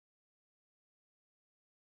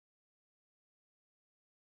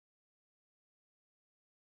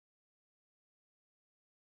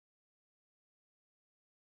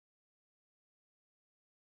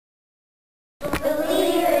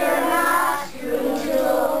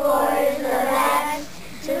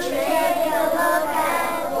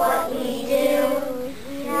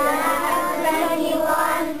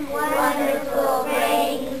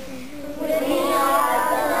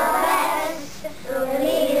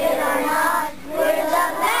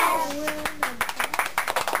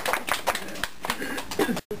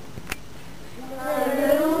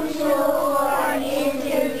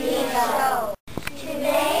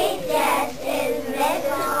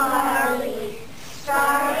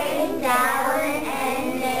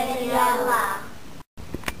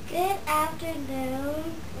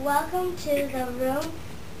afternoon. Welcome to the Room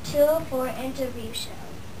 204 interview show.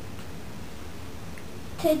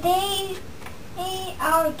 Today,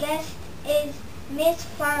 our guest is Miss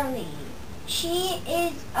Farley. She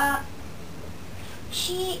is a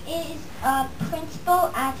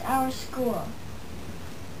principal at our school.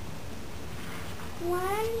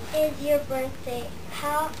 When is your birthday?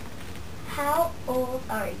 How old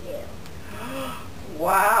are you?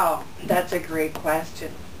 Wow, that's a great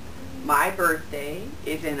question. My birthday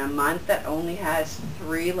is in a month that only has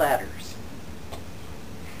 3 letters.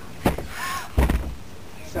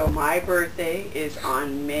 So my birthday is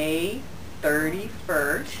on May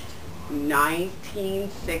 31st,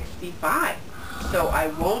 1965. So I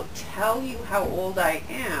won't tell you how old I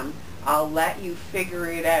am. I'll let you figure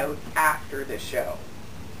it out after the show.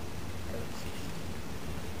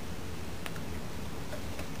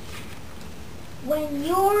 When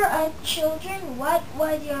you were a children, what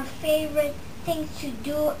was your favorite thing to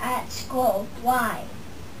do at school? Why?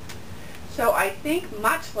 So I think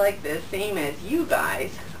much like the same as you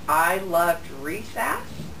guys, I loved recess,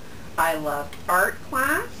 I loved art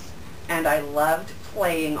class, and I loved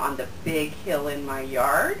playing on the big hill in my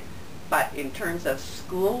yard. But in terms of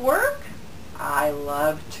schoolwork, I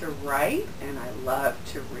loved to write and I loved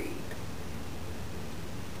to read.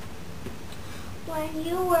 When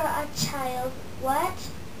you were a child, what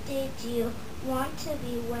did you want to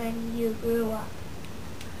be when you grew up?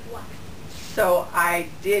 What? So I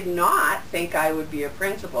did not think I would be a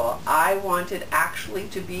principal. I wanted actually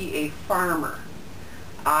to be a farmer.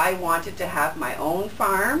 I wanted to have my own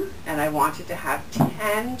farm, and I wanted to have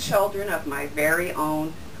 10 children of my very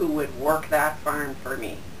own who would work that farm for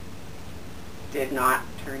me. Did not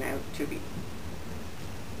turn out to be.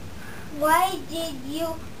 Why did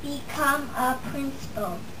you become a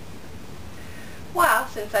principal? Well,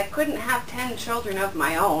 since I couldn't have 10 children of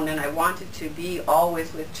my own and I wanted to be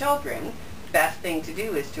always with children, best thing to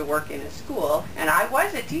do is to work in a school. And I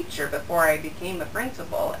was a teacher before I became a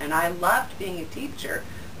principal, and I loved being a teacher,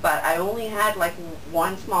 but I only had like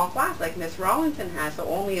one small class like Miss Rawlinson has, so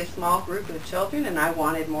only a small group of children, and I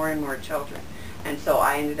wanted more and more children. And so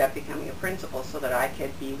I ended up becoming a principal so that I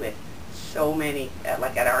could be with so many,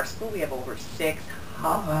 like at our school we have over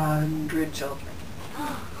 600 children.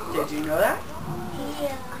 Did you know that?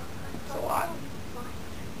 Yeah. It's a lot.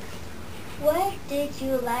 What did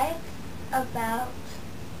you like about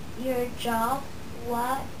your job?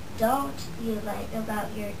 What don't you like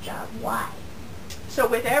about your job? Why? So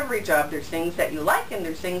with every job, there's things that you like and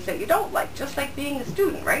there's things that you don't like. Just like being a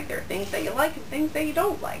student, right? There are things that you like and things that you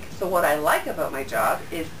don't like. So what I like about my job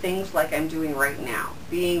is things like I'm doing right now.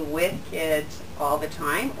 Being with kids all the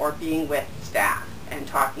time, or being with staff and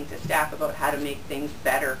talking to staff about how to make things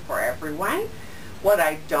better for everyone. What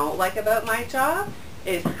I don't like about my job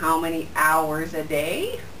is how many hours a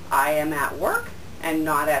day I am at work and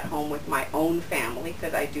not at home with my own family,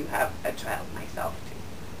 because I do have a child myself too.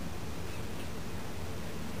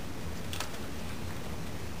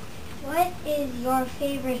 What is your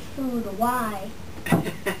favorite food? Why?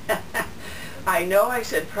 I know I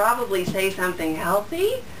should probably say something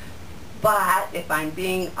healthy, but if I'm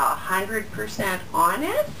being 100%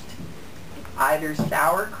 honest, either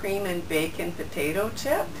sour cream and bacon potato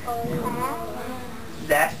chip,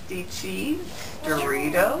 zesty cheese,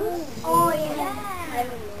 Doritos,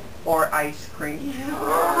 or ice cream.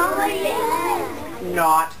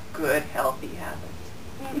 Not good healthy habits.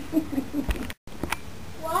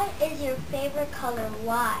 What is your favorite color?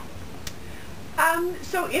 Why?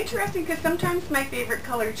 So interesting, because sometimes my favorite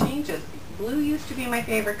color changes. Blue used to be my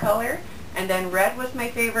favorite color, and then red was my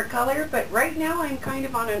favorite color, but right now I'm kind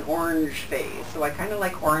of on an orange phase, so I kind of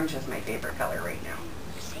like orange as my favorite color right now.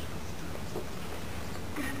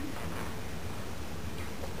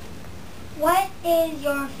 What is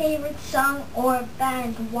your favorite song or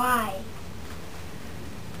band? Why?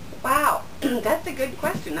 Wow, that's a good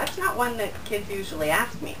question. That's not one that kids usually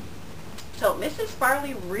ask me. So Mrs.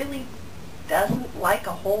 Farley really doesn't like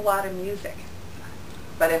a whole lot of music.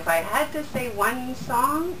 But if I had to say one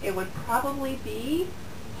song, it would probably be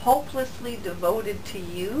Hopelessly Devoted to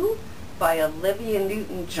You by Olivia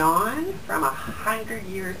Newton-John from 100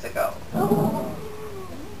 years ago.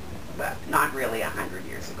 But not really 100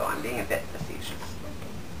 years ago. I'm being a bit facetious.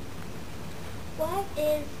 What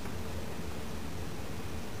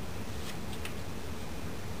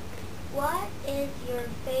is your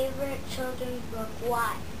favorite children's book?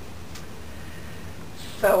 Why?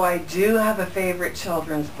 So I do have a favorite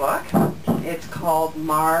children's book. It's called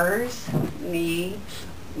Mars Needs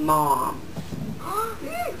Moms.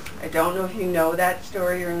 I don't know if you know that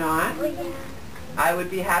story or not. Oh, yeah. I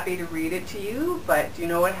would be happy to read it to you, but do you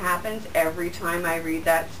know what happens every time I read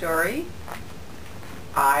that story?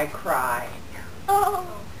 I cry.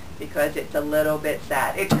 Oh. Because it's a little bit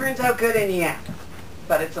sad. It turns out good in the end,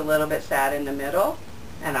 but it's a little bit sad in the middle,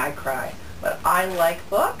 and I cry. But I like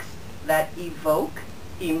books that evoke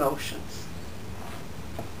emotions.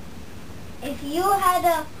 If you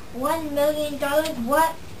had $1 million,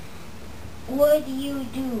 what would you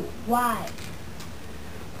do? Why?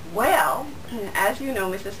 Well, as you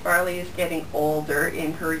know, Mrs. Farley is getting older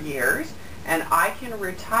in her years, and I can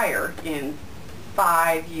retire in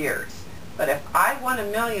 5 years. But if I won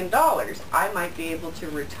 $1 million, I might be able to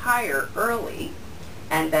retire early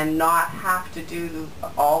and then not have to do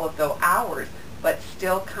all of those hours, but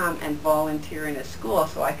still come and volunteer in a school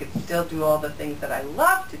so I could still do all the things that I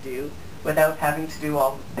love to do without having to do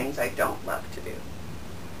all the things I don't love to do.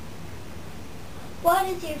 What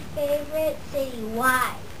is your favorite city?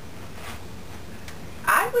 Why?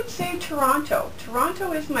 I would say Toronto.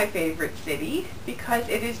 Toronto is my favorite city because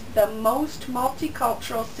it is the most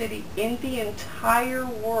multicultural city in the entire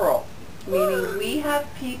world, meaning we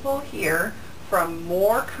have people here from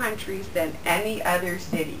more countries than any other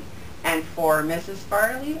city. And for Mrs.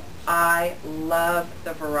 Farley, I love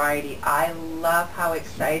the variety. I love how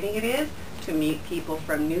exciting it is to meet people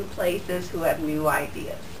from new places who have new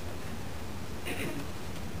ideas.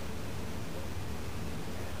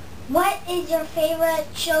 What is your favorite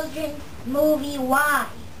children's movie? Why?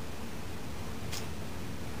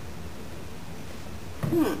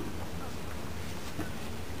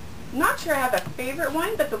 Not sure I have a favorite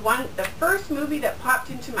one, but the first movie that popped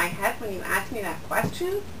into my head when you asked me that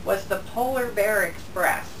question was The Polar Bear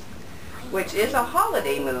Express, which is a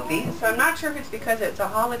holiday movie. So I'm not sure if it's because it's a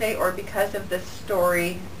holiday or because of the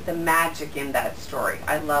story, the magic in that story.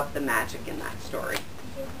 I love the magic in that story.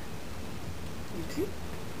 You too?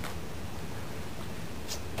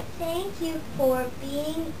 Thank you for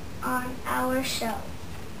being on our show.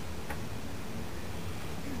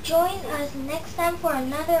 Join us next time for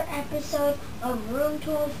another episode of Room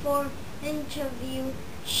 204 Interview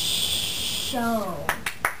Show.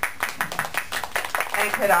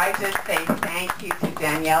 And could I just say thank you to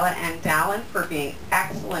Daniela and Dallin for being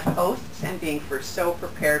excellent hosts and being so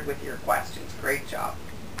prepared with your questions. Great job.